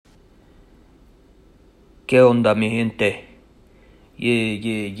¿Qué onda, mi gente?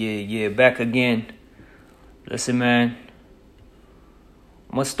 Yeah. Back again. Listen, man.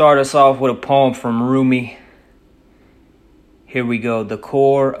 I'm going to start us off with a poem from Rumi. Here we go. The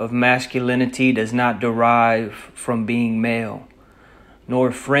core of masculinity does not derive from being male,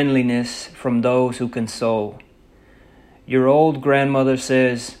 nor friendliness from those who console. Your old grandmother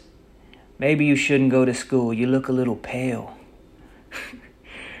says, maybe you shouldn't go to school. You look a little pale.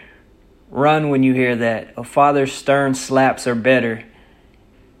 Run when you hear that. A father's stern slaps are better.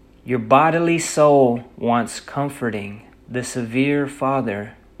 Your bodily soul wants comforting. The severe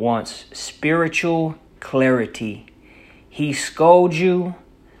father wants spiritual clarity. He scolds you,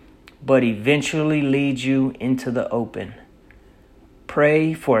 but eventually leads you into the open.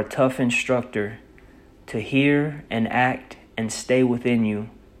 Pray for a tough instructor to hear and act and stay within you.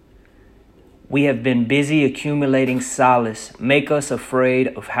 We have been busy accumulating solace, make us afraid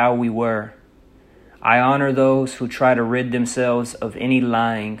of how we were. I honor those who try to rid themselves of any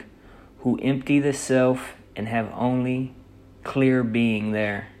lying, who empty the self and have only clear being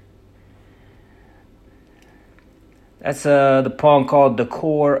there. That's the poem called The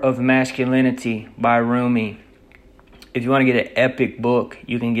Core of Masculinity by Rumi. If you want to get an epic book,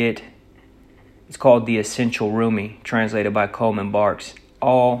 you can get, it's called The Essential Rumi, translated by Coleman Barks.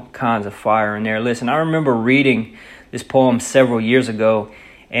 All kinds of fire in there. Listen, I remember reading this poem several years ago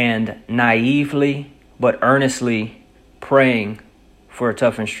and naively but earnestly praying for a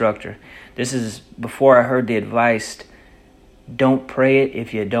tough instructor. This is before I heard the advice, don't pray it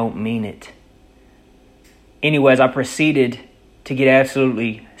if you don't mean it. Anyways, I proceeded to get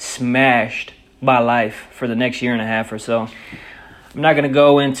absolutely smashed by life for the next year and a half or so. I'm not going to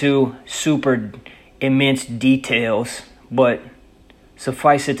go into super immense details, but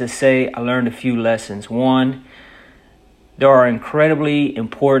suffice it to say, I learned a few lessons. One, there are incredibly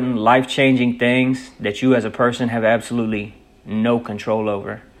important, life-changing things that you as a person have absolutely no control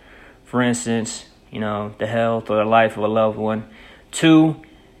over. For instance, the health or the life of a loved one. Two,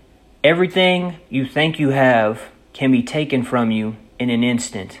 everything you think you have can be taken from you in an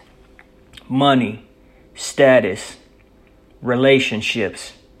instant. Money, status,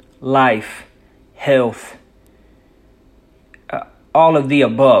 relationships, life, health, all of the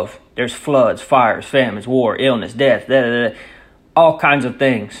above. There's floods, fires, famines, war, illness, death, all kinds of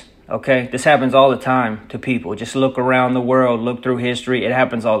things, okay? This happens all the time to people. Just look around the world, look through history. It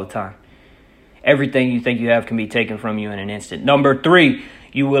happens all the time. Everything you think you have can be taken from you in an instant. Number three,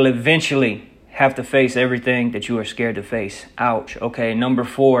 you will eventually have to face everything that you are scared to face. Ouch, okay? Number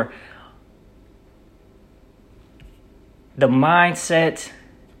four, the mindset.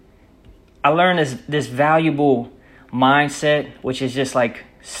 I learned this valuable mindset, which is just like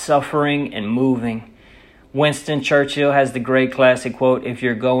suffering and moving. Winston Churchill has the great classic quote, if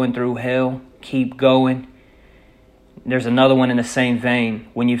you're going through hell, keep going. There's another one in the same vein.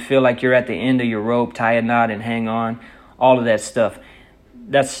 When you feel like you're at the end of your rope, tie a knot and hang on. All of that stuff.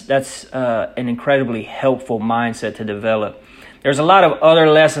 That's an incredibly helpful mindset to develop. There's a lot of other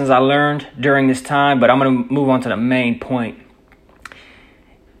lessons I learned during this time, but I'm going to move on to the main point,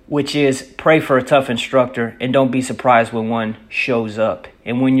 which is pray for a tough instructor and don't be surprised when one shows up.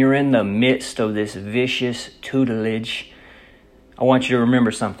 And when you're in the midst of this vicious tutelage, I want you to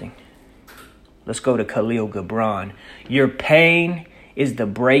remember something. Let's go to Khalil Gibran. Your pain is the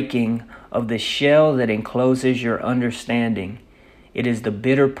breaking of the shell that encloses your understanding. It is the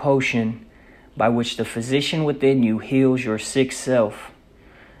bitter potion by which the physician within you heals your sick self.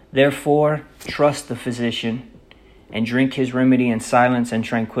 Therefore, trust the physician and drink his remedy in silence and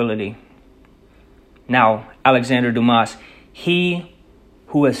tranquility. Now, Alexander Dumas, he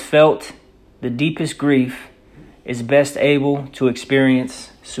who has felt the deepest grief is best able to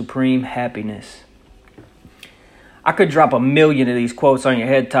experience supreme happiness. I could drop 1,000,000 of these quotes on your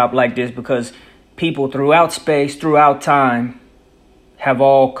head top like this because people throughout space, throughout time, have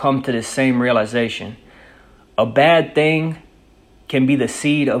all come to the same realization. A bad thing can be the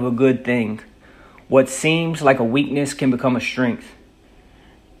seed of a good thing. What seems like a weakness can become a strength.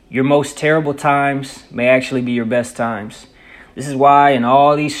 Your most terrible times may actually be your best times. This is why in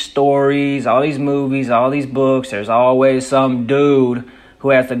all these stories, all these movies, all these books, there's always some dude who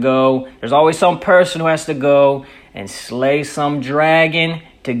has to go. There's always some person who has to go and slay some dragon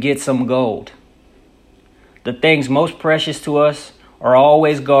to get some gold. The things most precious to us are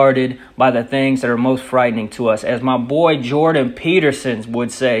always guarded by the things that are most frightening to us. As my boy Jordan Peterson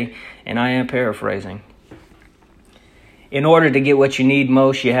would say, and I am paraphrasing, in order to get what you need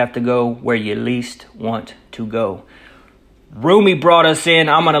most, you have to go where you least want to go. Rumi brought us in.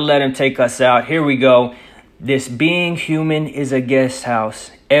 I'm going to let him take us out. Here we go. This being human is a guest house,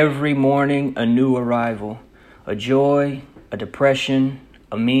 Every morning, a new arrival, a joy, a depression,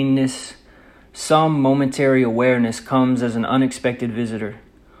 a meanness. Some momentary awareness comes as an unexpected visitor.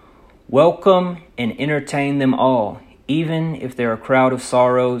 Welcome and entertain them all, even if they're a crowd of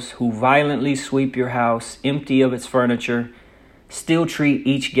sorrows who violently sweep your house empty of its furniture. Still treat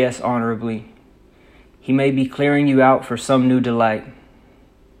each guest honorably. He may be clearing you out for some new delight.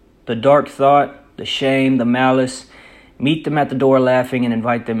 The dark thought, the shame, the malice, meet them at the door laughing and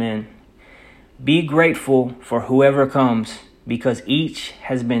invite them in. Be grateful for whoever comes, because each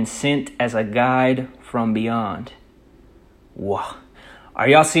has been sent as a guide from beyond. Wow. Are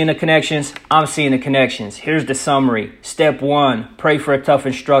y'all seeing the connections? I'm seeing the connections. Here's the summary. Step 1, pray for a tough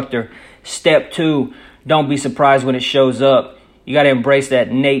instructor. Step 2, don't be surprised when it shows up. You got to embrace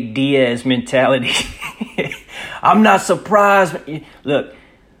that Nate Diaz mentality. I'm not surprised. Look,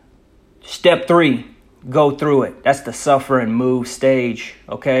 step 3, go through it. That's the suffer and move stage,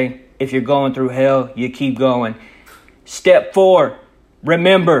 okay? If you're going through hell, you keep going. Step 4,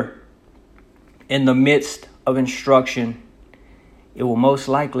 remember, in the midst of instruction, it will most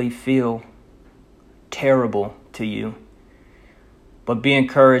likely feel terrible to you. But be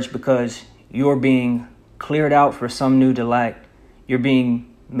encouraged, because you're being cleared out for some new delight. You're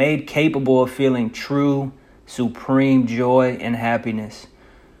being made capable of feeling true, supreme joy and happiness.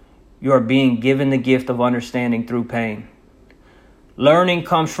 You are being given the gift of understanding through pain. Learning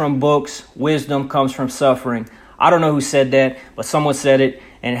comes from books. Wisdom comes from suffering. I don't know who said that, but someone said it,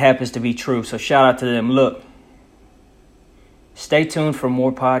 and it happens to be true. So shout out to them. Look, stay tuned for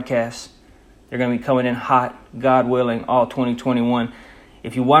more podcasts. They're going to be coming in hot, God willing, all 2021.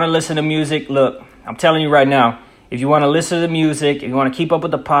 If you want to listen to music, look, I'm telling you right now, if you want to listen to the music, if you want to keep up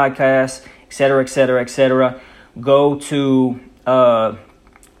with the podcast, etc., go to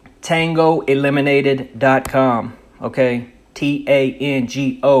TangoEliminated.com. Okay,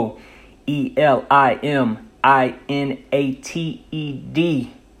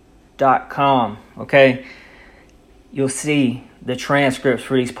 TangoEliminated.com. Okay, you'll see the transcripts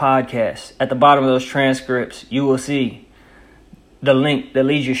for these podcasts. At the bottom of those transcripts, you will see the link that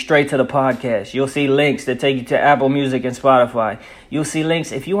leads you straight to the podcast. You'll see links that take you to Apple Music and Spotify. You'll see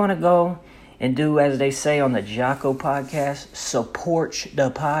links if you want to go and do, as they say on the Jocko podcast, support the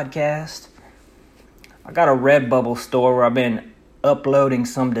podcast. I got a Redbubble store where I've been uploading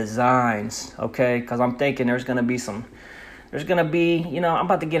some designs, okay? Because I'm thinking I'm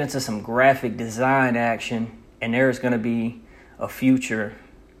about to get into some graphic design action, and there's going to be a future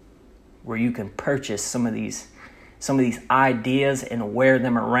where you can purchase some of these ideas and wear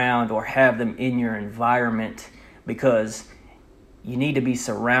them around or have them in your environment, because you need to be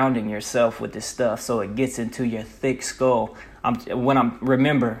surrounding yourself with this stuff so it gets into your thick skull. When I'm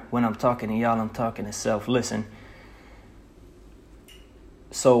talking to y'all, I'm talking to self. Listen.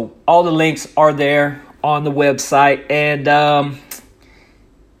 So all the links are there on the website, and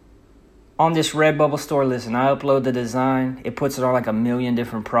on this Redbubble store, listen, I upload the design. It puts it on like 1 million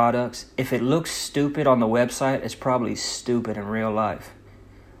different products. If it looks stupid on the website, it's probably stupid in real life.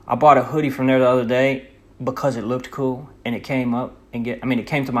 I bought a hoodie from there the other day because it looked cool, and it came it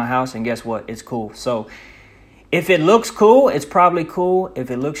came to my house, and guess what? It's cool. So if it looks cool, it's probably cool. If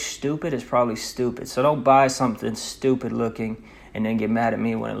it looks stupid, it's probably stupid. So don't buy something stupid looking and then get mad at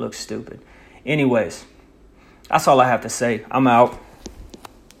me when it looks stupid. Anyways, that's all I have to say. I'm out.